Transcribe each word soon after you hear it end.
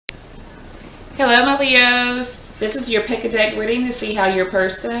Hello, my Leos. This is your pick a deck reading to see how your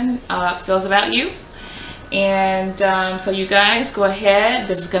person feels about you. And so you guys go ahead.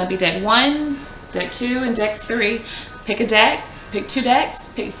 This is going to be deck 1, deck 2, and deck 3. Pick a deck. Pick 2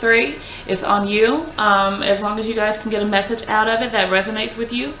 decks. Pick 3. It's on you. As long as you guys can get a message out of it that resonates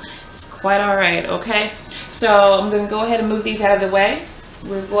with you, it's quite alright, okay? So I'm going to go ahead and move these out of the way.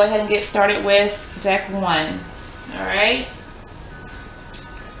 We'll go ahead and get started with deck 1. Alright?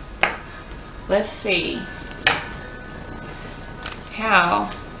 Let's see. How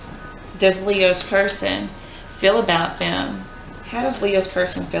does Leo's person feel about them? How does Leo's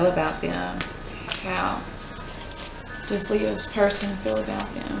person feel about them? How does Leo's person feel about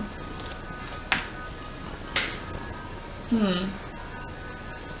them?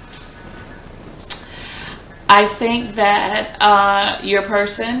 I think that your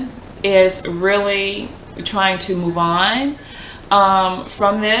person is really trying to move on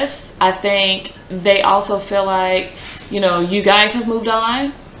from this. I think they also feel like, you guys have moved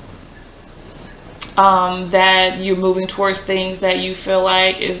on. That you're moving towards things that you feel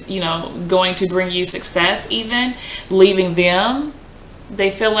like is, going to bring you success, even leaving them. They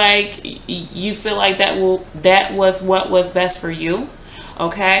feel like you feel like that was what was best for you.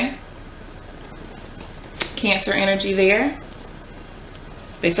 Okay. Cancer energy there.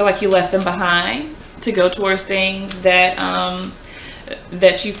 They feel like you left them behind to go towards things that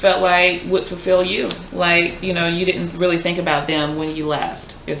that you felt like would fulfill you. Like, you didn't really think about them when you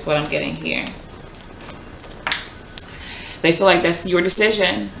left, is what I'm getting here. They feel like that's your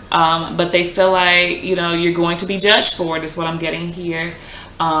decision, but they feel like, you're going to be judged for it, is what I'm getting here.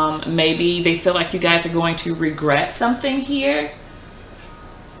 Maybe they feel like you guys are going to regret something here.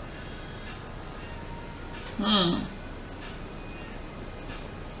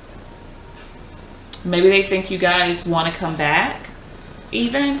 Maybe they think you guys want to come back,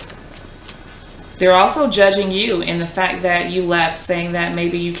 even. They're also judging you in the fact that you left, saying that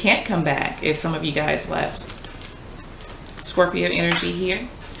maybe you can't come back if some of you guys left. Scorpio energy here.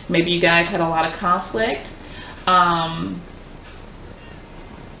 Maybe you guys had a lot of conflict. I'm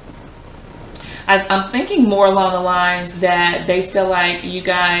thinking more along the lines that they feel like you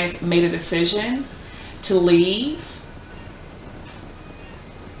guys made a decision to leave,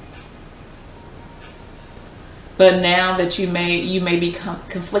 but now that you may be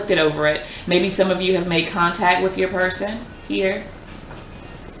conflicted over it. Maybe some of you have made contact with your person here,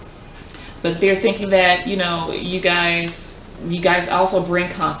 but they're thinking that you guys also bring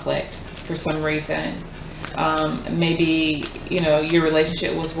conflict for some reason. Maybe your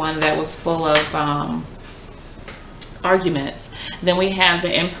relationship was one that was full of arguments. Then we have the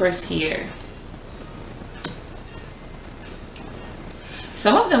Empress here.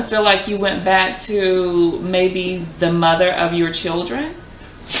 Some of them feel like you went back to maybe the mother of your children.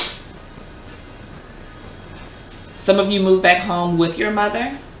 Some of you moved back home with your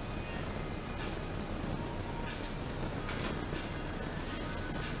mother.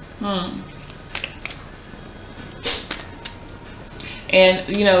 And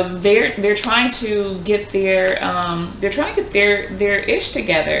they're trying to get their ish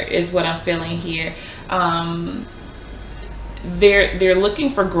together, is what I'm feeling here. They're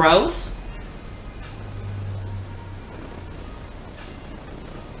looking for growth.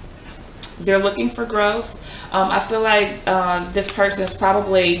 They're looking for growth. I feel like this person is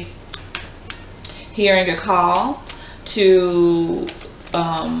probably hearing a call to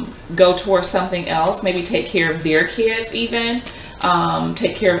go towards something else. Maybe take care of their kids, even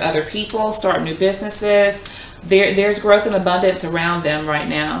take care of other people, start new businesses. There's growth and abundance around them right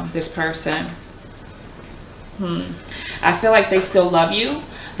now, this person. I feel like they still love you.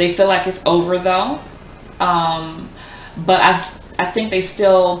 They feel like it's over though. But I think they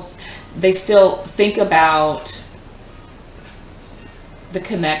still think about the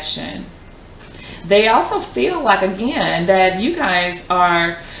connection. They also feel like, again, that you guys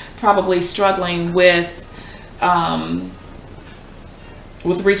are probably struggling with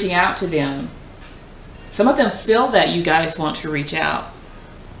reaching out to them. Some of them feel that you guys want to reach out.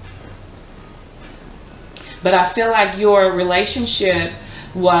 But I feel like your relationship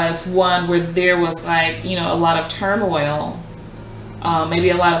was one where there was like, a lot of turmoil,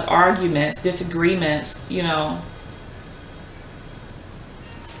 maybe a lot of arguments, disagreements,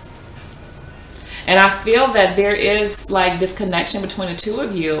 And I feel that there is like this connection between the two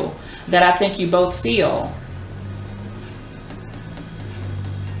of you that I think you both feel.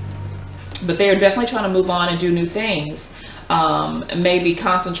 But they are definitely trying to move on and do new things. Maybe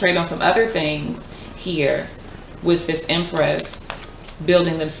concentrate on some other things here with this Empress.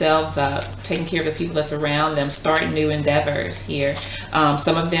 building themselves up, taking care of the people that's around them, starting new endeavors here.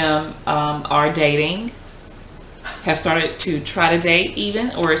 Some of them are dating, have started to try to date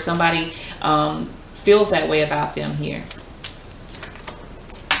even, or somebody feels that way about them here.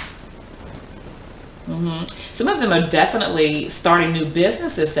 Some of them are definitely starting new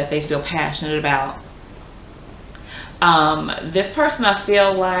businesses that they feel passionate about. This person, I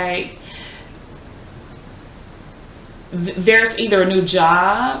feel like there's either a new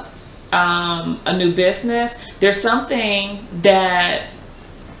job, a new business. There's something that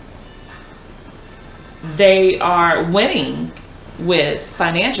they are winning with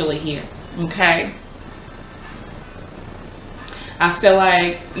financially here. Okay. I feel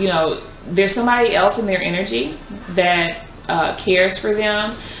like, you know, there's somebody else in their energy that cares for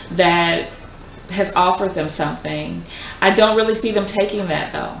them, that has offered them something. I don't really see them taking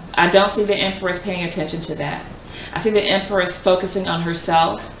that though. I don't see the Empress paying attention to that. I see the Empress focusing on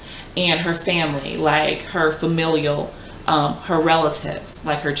herself and her family, like her familial, her relatives,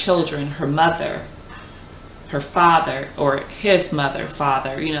 like her children, her mother, her father, or his mother,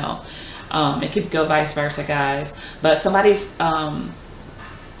 father, you know. It could go vice versa, guys. But somebody's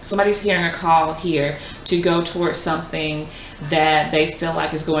hearing a call here to go towards something that they feel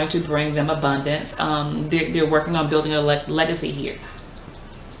like is going to bring them abundance. They're working on building a legacy here.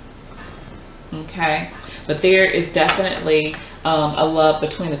 Okay, but there is definitely a love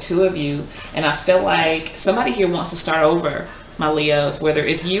between the two of you, and I feel like somebody here wants to start over, my Leos, whether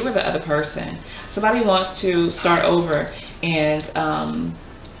it's you or the other person. Somebody wants to start over and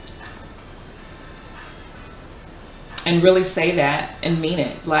really say that and mean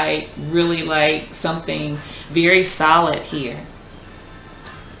it, like really like something very solid here.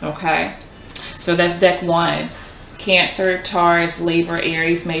 Okay, so that's deck 1. Cancer, Taurus, Libra,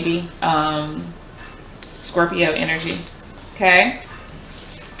 Aries, maybe Scorpio energy. Okay,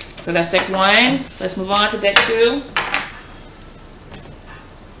 so that's deck 1. Let's move on to deck 2.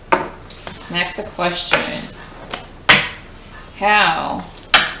 Next, the question: how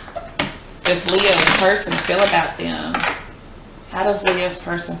does Leo's person feel about them? How does Leo's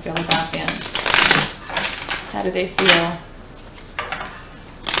person feel about them? How do they feel?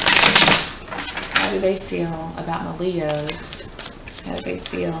 How do they feel about my Leos? How do they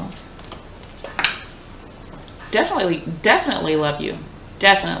feel? Definitely love you.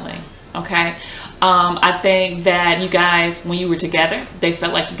 Definitely. Okay. I think that you guys, when you were together, they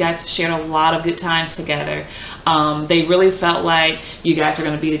felt like you guys shared a lot of good times together. They really felt like you guys are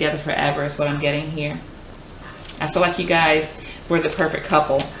going to be together forever is what I'm getting here. I feel like you guys were the perfect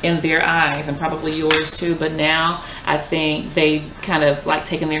couple in their eyes, and probably yours too. But now I think they've kind of like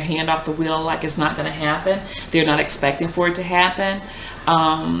taken their hand off the wheel, like it's not going to happen. They're not expecting for it to happen.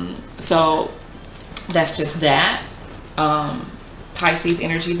 So that's just that. Pisces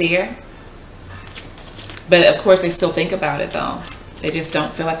energy there. But of course they still think about it though. They just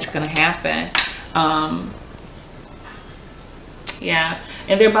don't feel like it's going to happen. Yeah,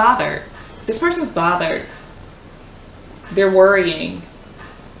 and they're bothered. This person's bothered. They're worrying.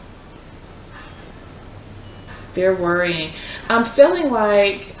 They're worrying. I'm feeling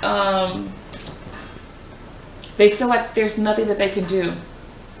like they feel like there's nothing that they can do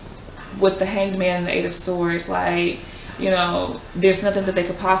with the Hanged Man and the Eight of Swords. Like, you know, there's nothing that they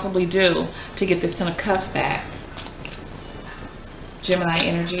could possibly do to get this Ten of Cups back. Gemini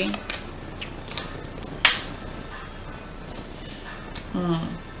energy.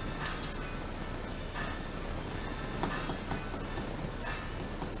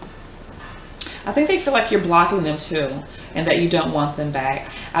 I think they feel like you're blocking them too, and that you don't want them back.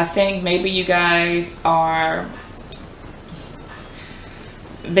 I think maybe you guys are,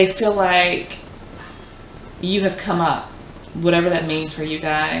 they feel like you have come up, whatever that means for you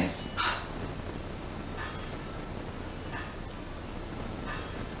guys.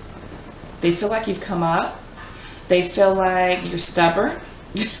 They feel like you've come up. They feel like you're stubborn.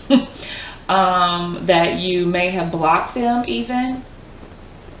 That you may have blocked them even.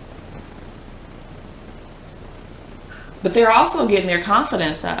 But they're also getting their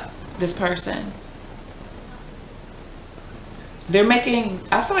confidence up, this person. They're making,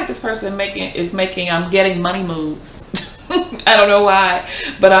 I feel like this person I'm getting money moves. I don't know why,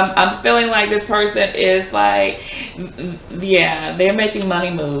 but I'm feeling like this person is like, yeah, they're making money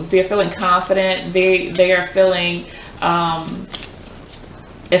moves. They're feeling confident. They are feeling,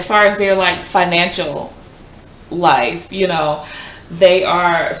 as far as their like financial life, you know, they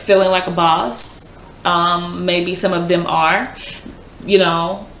are feeling like a boss. Maybe some of them are, you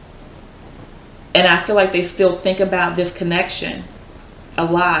know, and I feel like they still think about this connection a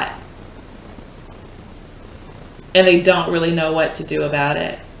lot. And they don't really know what to do about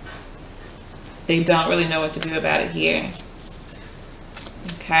it. They don't really know what to do about it here.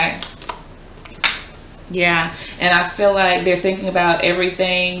 Okay. Yeah, and I feel like they're thinking about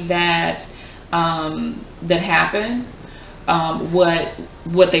everything that that happened,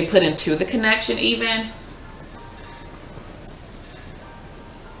 what they put into the connection, even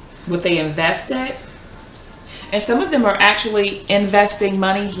what they invested. And some of them are actually investing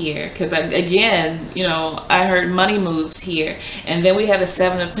money here, because again, you know, I heard money moves here. And then we have the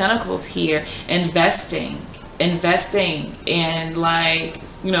Seven of Pentacles here, investing and, like,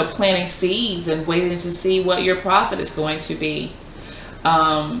 you know, planting seeds and waiting to see what your profit is going to be.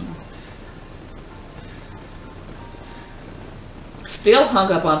 Still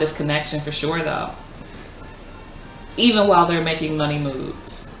hung up on this connection for sure, though, even while they're making money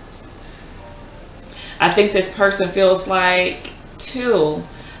moves. I think this person feels like, too,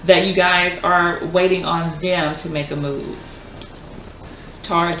 that you guys are waiting on them to make a move.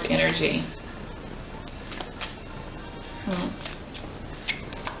 Taurus energy.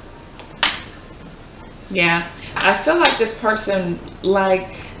 Yeah, I feel like this person,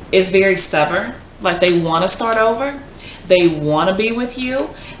 like, is very stubborn. Like, they want to start over. They want to be with you.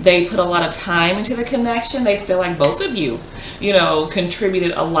 They put a lot of time into the connection. They feel like both of you, you know,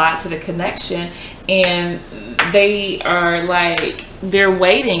 contributed a lot to the connection. And they are like, they're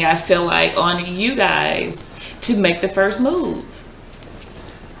waiting, I feel like, on you guys to make the first move.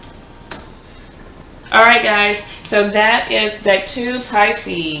 All right, guys. So that is deck 2,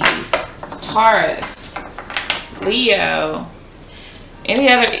 Pisces, Taurus, Leo, any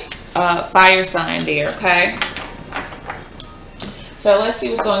other fire sign there, okay? So let's see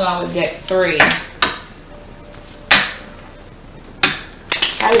what's going on with deck 3.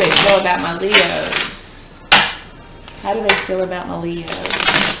 How do they feel about my Leos? How do they feel about my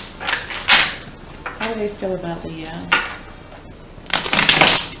Leos? How do they feel about Leo?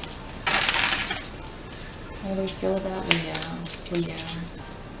 How do they feel about Leo?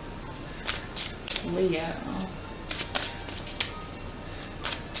 Leo.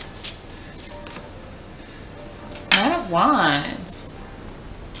 Nine of Wands.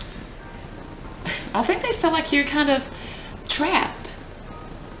 I think they feel like you're kind of trapped.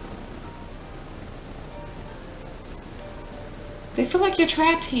 They feel like you're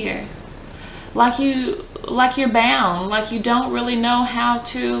trapped here. Like you're bound. Like you don't really know how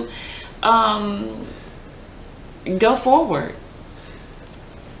to go forward.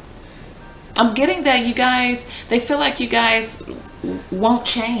 I'm getting that you guys, they feel like you guys won't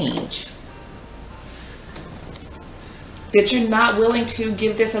change. That you're not willing to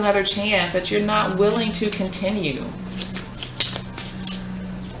give this another chance. That you're not willing to continue.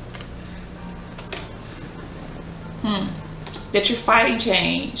 That you're fighting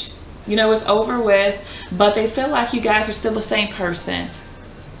change. You know, it's over with, but they feel like you guys are still the same person.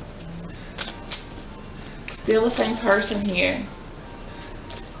 Still the same person here.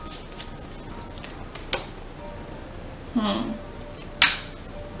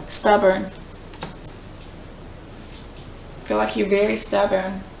 Stubborn. Feel like you're very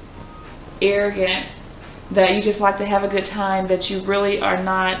stubborn, arrogant, that you just like to have a good time, that you really are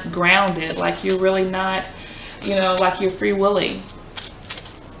not grounded, like you're really not, you know, like you're free willy,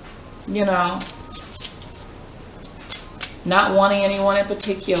 you know, not wanting anyone in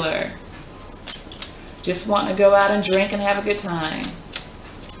particular, just wanting to go out and drink and have a good time,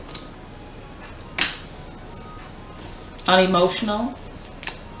 unemotional,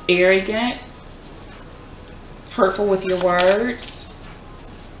 arrogant, hurtful with your words.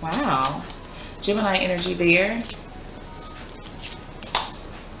 Wow. Gemini energy there.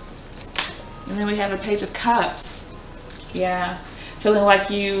 And then we have the Page of Cups. Yeah. Feeling like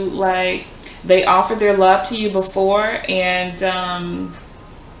they offered their love to you before and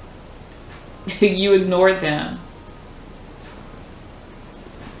you ignored them.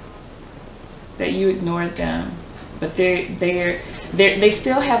 That you ignored them. But they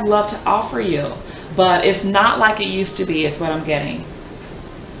still have love to offer you. But it's not like it used to be, is what I'm getting.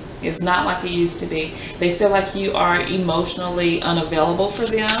 It's not like it used to be. They feel like you are emotionally unavailable for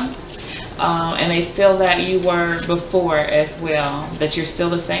them. And they feel that you were before as well. That you're still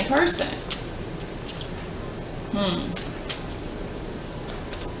the same person.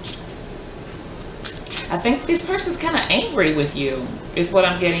 I think this person's kind of angry with you, is what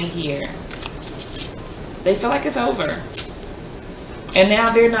I'm getting here. They feel like it's over. And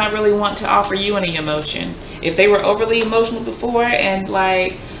now they're not really wanting to offer you any emotion. If they were overly emotional before and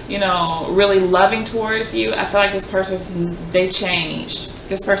like, you know, really loving towards you, I feel like they've changed.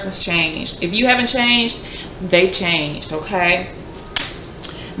 This person's changed. If you haven't changed, they've changed, okay?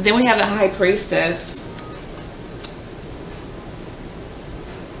 Then we have the High Priestess.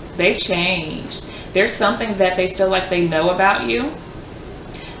 they've changed. There's something that they feel like they know about you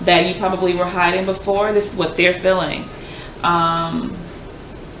that you probably were hiding before. This is what they're feeling.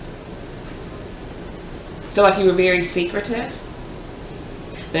 Feel like you were very secretive.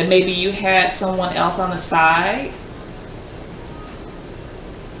 That maybe you had someone else on the side.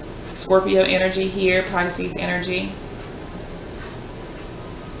 Scorpio energy here, Pisces energy.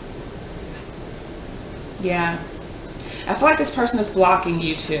 Yeah. I feel like this person is blocking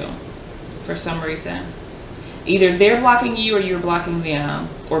you too, for some reason. Either they're blocking you or you're blocking them,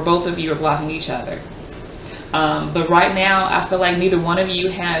 or both of you are blocking each other. But right now, I feel like neither one of you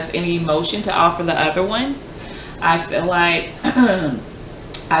has any emotion to offer the other one. I feel like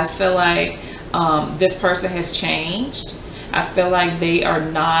this person has changed. I feel like they are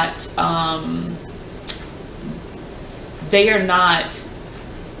not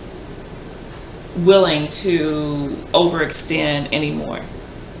willing to overextend anymore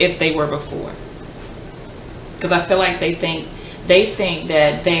if they were before. Because I feel like they think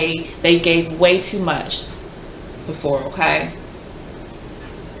that they gave way too much before, okay?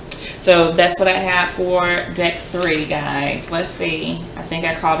 So that's what I have for deck 3, guys. Let's see. I think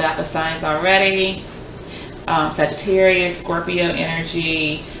I called out the signs already. Sagittarius, Scorpio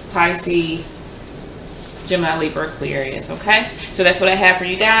energy, Pisces, Gemini, Libra, Aquarius, okay? So that's what I have for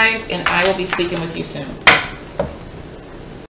you guys, and I will be speaking with you soon.